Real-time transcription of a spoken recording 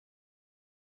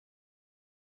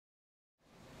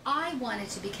I wanted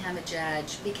to become a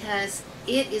judge because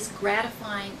it is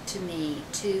gratifying to me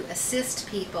to assist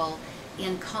people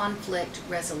in conflict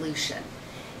resolution.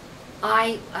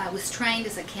 I was trained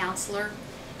as a counselor,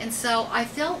 and so I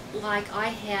felt like I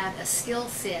had a skill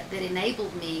set that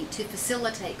enabled me to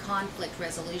facilitate conflict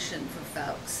resolution for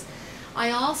folks.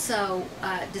 I also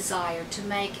desired to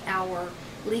make our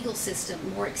legal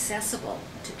system more accessible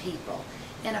to people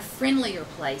and a friendlier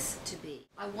place to be.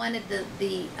 I wanted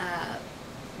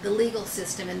the legal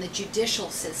system and the judicial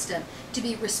system to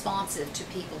be responsive to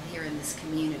people here in this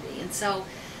community. And so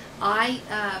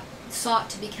I sought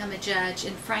to become a judge,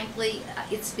 and frankly,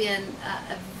 it's been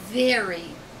a very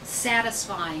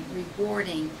satisfying,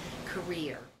 rewarding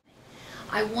career.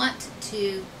 I want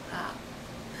to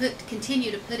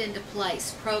continue to put into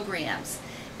place programs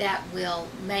that will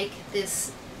make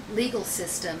this legal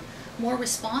system more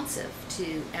responsive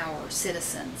to our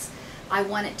citizens. I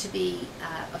want it to be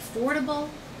affordable.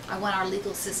 I want our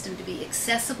legal system to be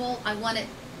accessible. I want it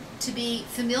to be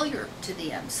familiar to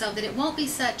them so that it won't be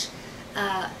such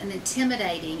an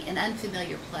intimidating and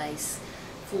unfamiliar place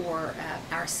for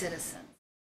our citizens.